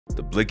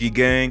The Blixky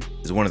gang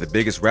is one of the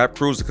biggest rap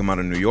crews to come out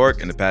of New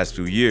York in the past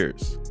few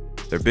years.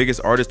 Their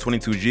biggest artist,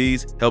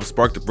 22G's, helped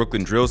spark the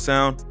Brooklyn drill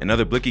sound, and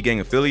other Blixky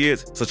gang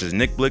affiliates such as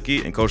Nick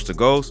Blixky and Coach the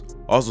Ghost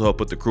also helped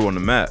put the crew on the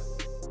map.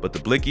 But the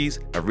Blickys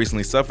have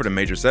recently suffered a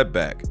major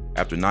setback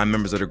after 9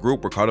 members of the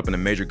group were caught up in a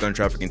major gun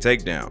trafficking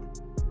takedown.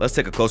 Let's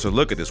take a closer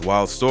look at this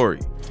wild story.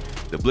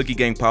 The Blixky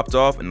gang popped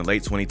off in the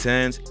late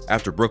 2010s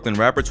after Brooklyn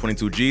rapper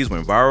 22G's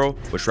went viral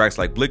with tracks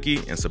like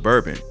Blixky and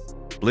Suburban.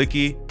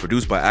 Blixky,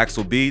 produced by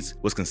Axel Beats,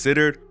 was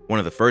considered one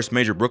of the first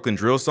major Brooklyn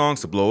drill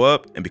songs to blow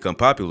up and become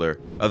popular,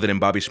 other than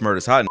Bobby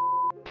Shmurda's Hot.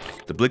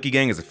 The Blixky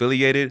gang is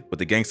affiliated with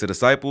the Gangsta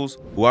Disciples,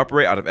 who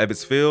operate out of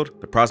Ebbets Field,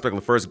 the Prospect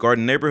LaFerst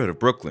Garden neighborhood of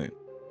Brooklyn.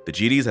 The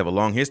GDs have a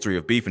long history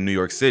of beef in New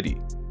York City.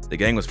 The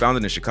gang was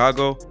founded in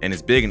Chicago and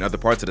is big in other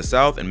parts of the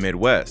South and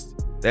Midwest.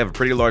 They have a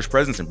pretty large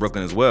presence in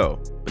Brooklyn as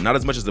well, but not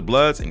as much as the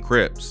Bloods and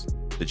Crips.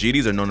 The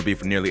GDs are known to be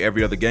for nearly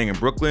every other gang in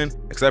Brooklyn,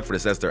 except for the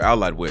sets they're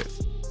allied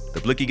with. The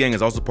Blixky gang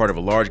is also part of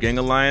a large gang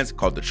alliance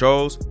called the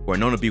CHOPPA'S, who are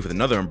known to be with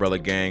another umbrella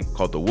gang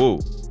called the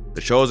WOO.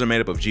 The CHOPPA'S are made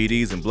up of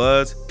GDs and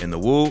Bloods, and the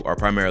WOO are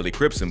primarily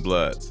Crips and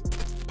Bloods.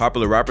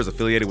 Popular rappers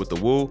affiliated with the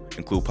WOO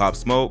include Pop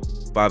Smoke,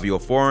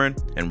 5 Foreign,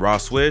 and Raw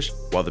Swish,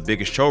 while the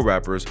biggest Cho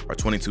rappers are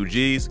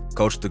 22G's,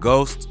 Coach the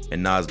Ghost,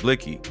 and Nas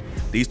Blixky.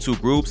 These two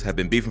groups have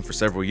been beefing for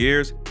several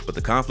years, but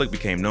the conflict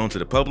became known to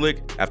the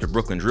public after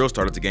Brooklyn drill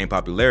started to gain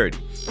popularity.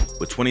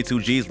 With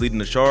 22G's leading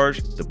the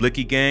charge, the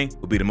Blixky gang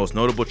would be the most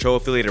notable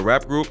Cho-affiliated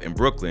rap group in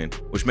Brooklyn,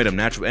 which made them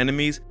natural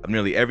enemies of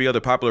nearly every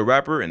other popular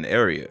rapper in the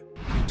area.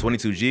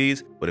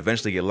 22G's would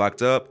eventually get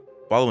locked up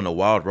following a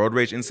wild road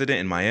rage incident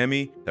in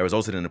Miami that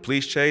resulted in a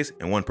police chase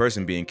and 1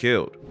 person being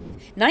killed.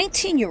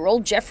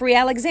 19-year-old Jeffrey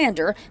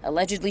Alexander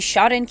allegedly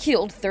shot and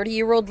killed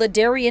 30-year-old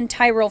Ladarian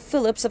Tyrell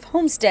Phillips of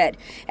Homestead.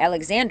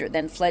 Alexander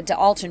then fled to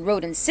Alton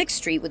Road and 6th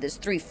Street with his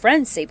 3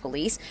 friends, say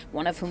police,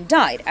 one of whom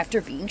died after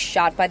being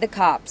shot by the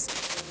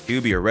cops. He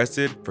would be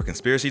arrested for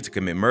conspiracy to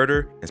commit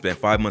murder and spent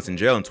 5 months in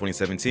jail in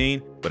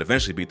 2017, but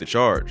eventually beat the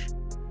charge.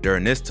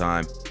 During this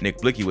time, Nick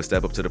Blixky would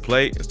step up to the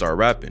plate and start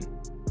rapping.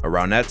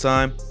 Around that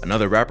time,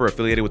 another rapper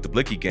affiliated with the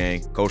Blixky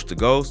gang, Coach the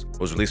Ghost,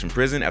 was released from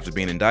prison after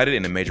being indicted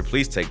in a major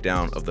police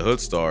takedown of the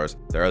Hood Stars,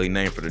 the early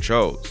name for the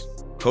Chos.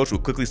 Coach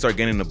would quickly start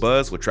gaining the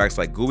buzz with tracks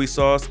like Gooey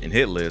Sauce and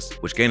Hit List,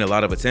 which gained a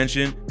lot of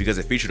attention because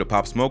it featured a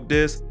Pop Smoke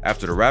diss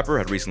after the rapper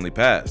had recently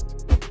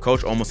passed.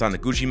 Coach almost signed the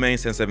Gucci Mane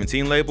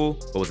 1017 label,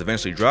 but was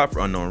eventually dropped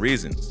for unknown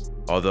reasons,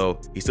 although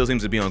he still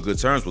seems to be on good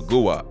terms with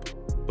Guwop.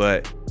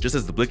 But just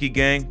as the Blixky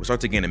gang would start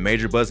to gain a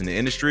major buzz in the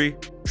industry,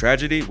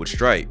 tragedy would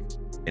strike.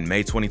 In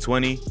May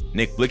 2020,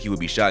 Nick Blixky would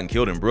be shot and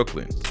killed in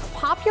Brooklyn. A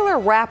popular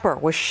rapper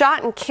was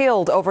shot and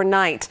killed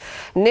overnight.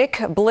 Nick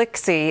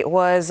Blixky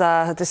was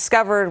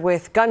discovered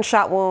with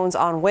gunshot wounds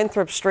on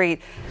Winthrop Street.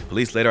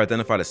 Police later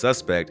identified a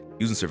suspect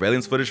using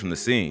surveillance footage from the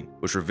scene,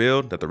 which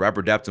revealed that the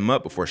rapper dapped him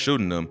up before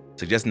shooting him,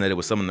 suggesting that it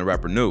was someone the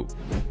rapper knew.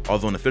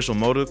 Although an official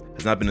motive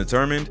has not been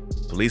determined,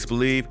 police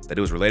believe that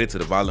it was related to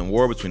the violent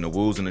war between the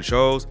Woos and the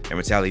Chos and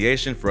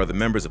retaliation for other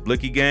members of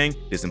Blixky gang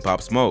dissing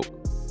Pop Smoke.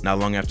 Not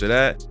long after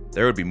that,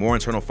 there would be more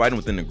internal fighting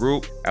within the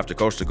group after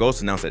Coach the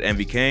Ghost announced that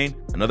Envy Kane,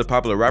 another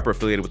popular rapper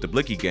affiliated with the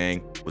Blixky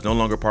gang, was no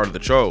longer part of the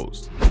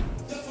Chos.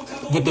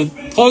 But the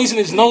poison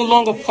is no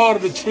longer part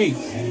of the tree.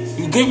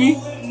 You get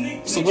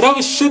me? So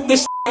whatever shit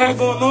this had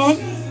going on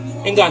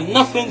ain't got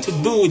nothing to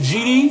do with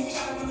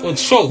GD or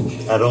Cho.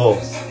 At all.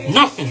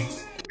 Nothing.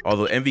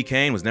 Although Envy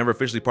Kane was never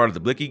officially part of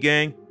the Blixky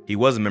gang, he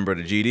was a member of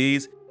the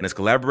GDs and has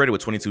collaborated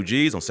with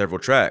 22G's on several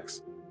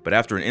tracks. But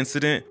after an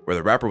incident where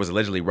the rapper was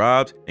allegedly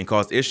robbed and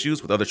caused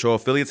issues with other Cho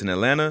affiliates in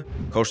Atlanta,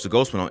 Coach the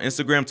Ghost went on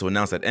Instagram to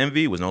announce that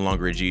Envy was no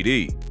longer a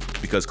GD.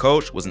 Because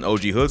Coach was an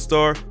OG hood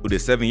star who did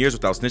 7 years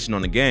without snitching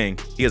on the gang,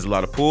 he has a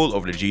lot of pull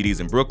over the GDs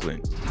in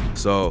Brooklyn.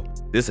 So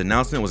this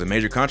announcement was a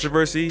major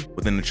controversy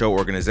within the Cho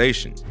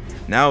organization.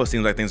 Now it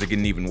seems like things are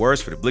getting even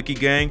worse for the Blixky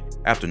gang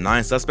after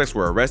 9 suspects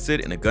were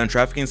arrested in a gun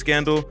trafficking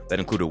scandal that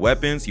included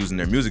weapons used in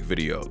their music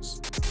videos.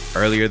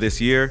 Earlier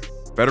this year,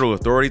 federal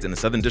authorities in the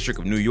Southern District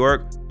of New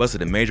York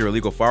busted a major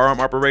illegal firearm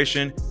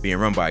operation being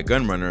run by a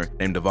gun runner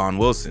named Devon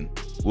Wilson.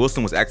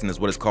 Wilson was acting as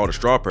what is called a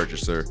straw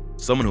purchaser,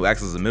 someone who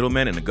acts as a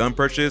middleman in a gun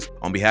purchase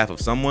on behalf of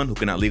someone who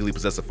cannot legally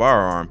possess a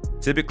firearm,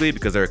 typically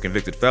because they're a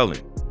convicted felon.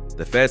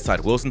 The feds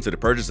tied Wilson to the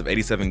purchase of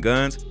 87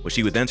 guns, which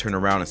he would then turn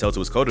around and sell to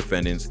his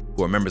co-defendants,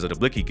 who are members of the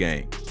Blixky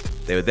gang.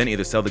 They would then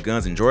either sell the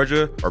guns in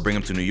Georgia or bring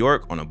them to New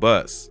York on a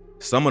bus.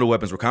 Some of the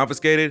weapons were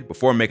confiscated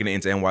before making it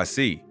into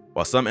NYC,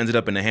 while some ended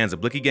up in the hands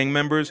of Blixky gang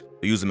members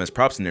who used them as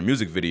props in their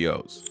music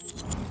videos.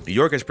 New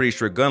York has pretty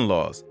strict gun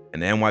laws,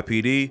 and the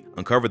NYPD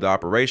uncovered the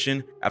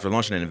operation after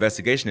launching an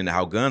investigation into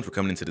how guns were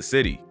coming into the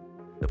city.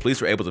 The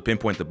police were able to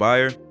pinpoint the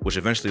buyer, which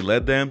eventually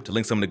led them to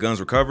link some of the guns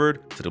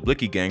recovered to the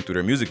Blixky gang through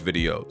their music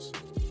videos.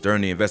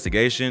 During the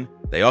investigation,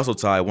 they also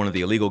tied one of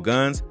the illegal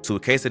guns to a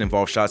case that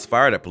involved shots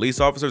fired at police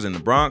officers in the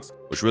Bronx,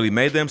 which really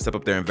made them step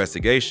up their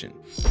investigation.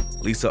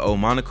 Lisa O.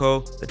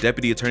 Monaco, the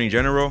Deputy Attorney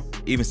General,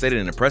 even stated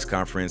in a press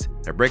conference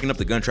that breaking up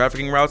the gun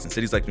trafficking routes in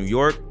cities like New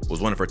York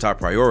was one of her top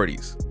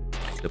priorities.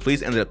 The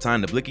police ended up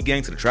tying the Blixky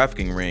gang to the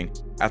trafficking ring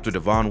After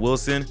Devon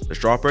Wilson, the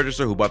straw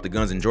purchaser who bought the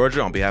guns in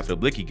Georgia on behalf of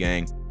the Blixky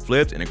gang,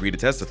 flipped and agreed to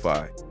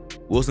testify.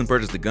 Wilson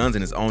purchased the guns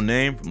in his own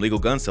name from legal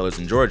gun sellers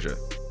in Georgia,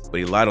 but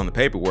he lied on the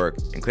paperwork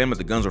and claimed that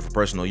the guns were for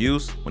personal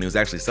use when he was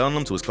actually selling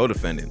them to his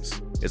co-defendants.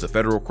 It's a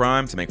federal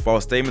crime to make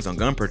false statements on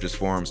gun purchase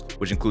forms,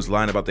 which includes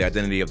lying about the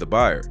identity of the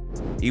buyer.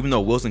 Even though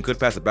Wilson could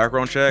pass a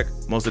background check,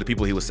 most of the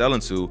people he was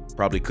selling to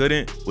probably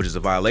couldn't, which is a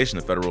violation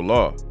of federal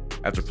law.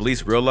 After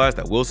police realized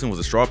that Wilson was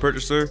a straw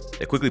purchaser,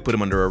 they quickly put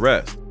him under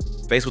arrest.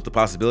 Faced with the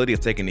possibility of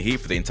taking the heat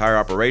for the entire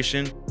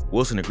operation,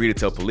 Wilson agreed to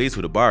tell police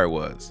who the buyer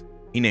was.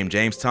 He named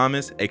James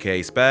Thomas,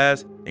 aka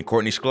SPOTEMGOTTEM, and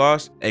Courtney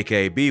Schloss,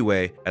 aka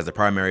B-Way, as the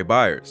primary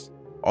buyers.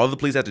 All the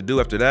police had to do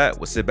after that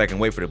was sit back and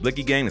wait for the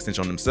Blixky gang to snitch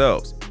on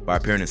themselves by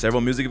appearing in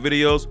several music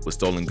videos with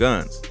stolen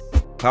guns.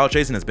 Cloud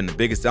chasing has been the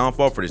biggest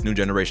downfall for this new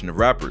generation of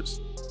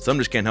rappers. Some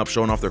just can't help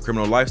showing off their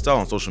criminal lifestyle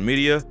on social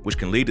media, which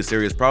can lead to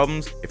serious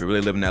problems if you're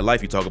really living that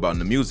life you talk about in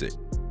the music.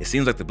 It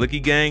seems like the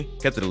Blixky gang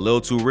kept it a little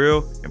too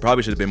real and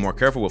probably should have been more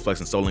careful with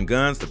flexing stolen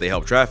guns that they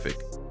help traffic.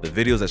 The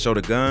videos that show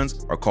the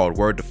guns are called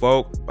Word to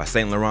Folk by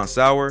St. Laurent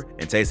Sauer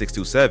and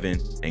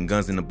Tay627 and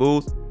Guns in the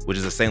Booth, which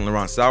is a St.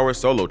 Laurent Sauer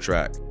solo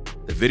track.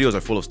 The videos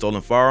are full of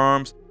stolen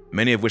firearms,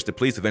 many of which the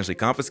police eventually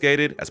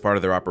confiscated as part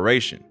of their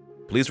operation.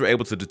 Police were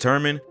able to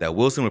determine that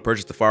Wilson would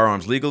purchase the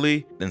firearms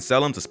legally, then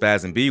sell them to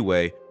Spaz and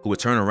B-Way, who would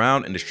turn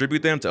around and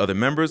distribute them to other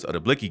members of the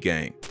Blixky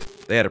gang.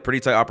 They had a pretty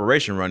tight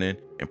operation running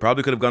and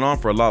probably could have gone on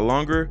for a lot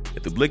longer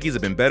if the Blickies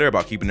had been better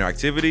about keeping their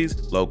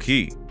activities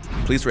low-key.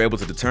 Police were able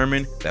to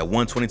determine that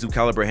one .22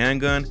 caliber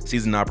handgun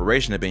seized in the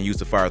operation had been used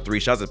to fire 3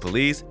 shots at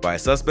police by a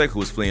suspect who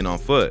was fleeing on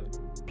foot.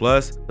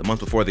 Plus, the month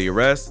before the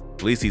arrest,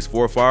 police seized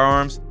 4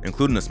 firearms,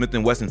 including a Smith &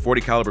 Wesson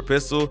 .40 caliber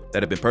pistol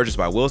that had been purchased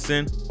by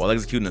Wilson while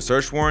executing a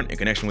search warrant in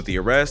connection with the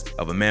arrest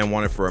of a man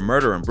wanted for a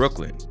murder in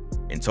Brooklyn.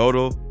 In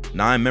total,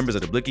 9 members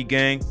of the Blixky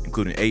gang,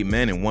 including 8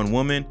 men and 1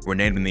 woman, were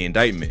named in the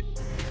indictment.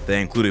 They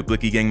included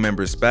Blixky gang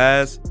members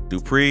Spaz,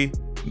 Dupree,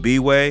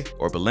 B-Way,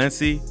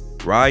 Orbalensi,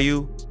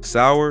 Ryu,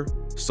 Sauer,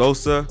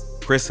 Sosa,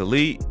 Chris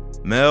Elite,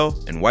 Mel,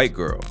 and White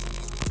Girl.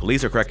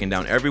 Police are cracking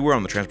down everywhere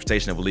on the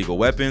transportation of illegal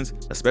weapons,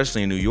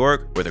 especially in New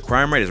York, where the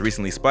crime rate has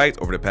recently spiked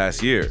over the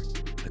past year.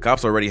 The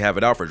cops already have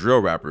it out for drill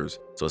rappers,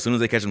 so as soon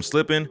as they catch them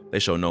slipping, they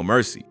show no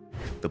mercy.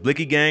 The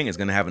Blixky gang is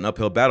going to have an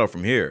uphill battle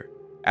from here.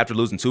 After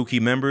losing 2 key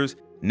members,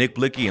 Nick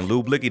Blixky and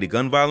Lou Blixky, to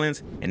gun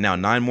violence, and now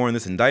 9 more in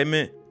this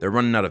indictment, they're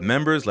running out of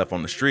members left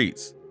on the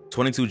streets.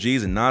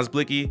 22G's and Nas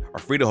Blixky are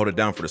free to hold it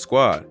down for the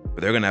squad,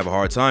 but they're going to have a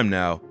hard time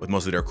now with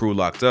most of their crew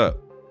locked up.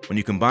 When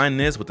you combine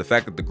this with the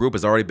fact that the group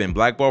has already been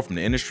blackballed from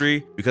the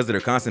industry because of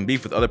their constant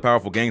beef with other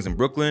powerful gangs in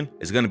Brooklyn,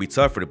 it's going to be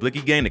tough for the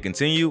Blixky gang to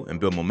continue and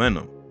build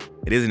momentum.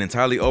 It isn't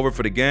entirely over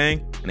for the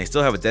gang, and they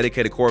still have a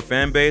dedicated core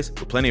fan base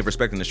with plenty of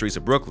respect in the streets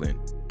of Brooklyn.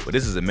 But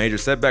this is a major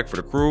setback for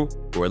the crew,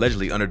 who are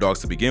allegedly underdogs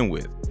to begin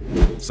with.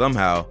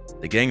 Somehow,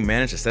 the gang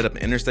managed to set up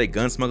an interstate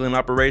gun smuggling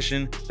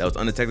operation that was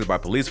undetected by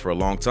police for a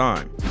long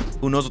time.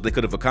 Who knows what they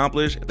could have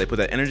accomplished if they put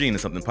that energy into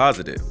something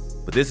positive.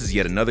 But this is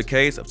yet another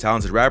case of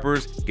talented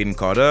rappers getting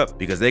caught up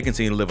because they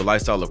continue to live a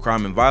lifestyle of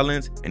crime and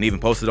violence and even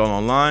post it all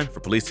online for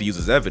police to use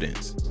as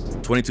evidence.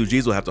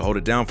 22G's will have to hold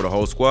it down for the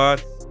whole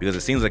squad because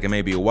it seems like it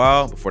may be a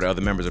while before the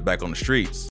other members are back on the streets.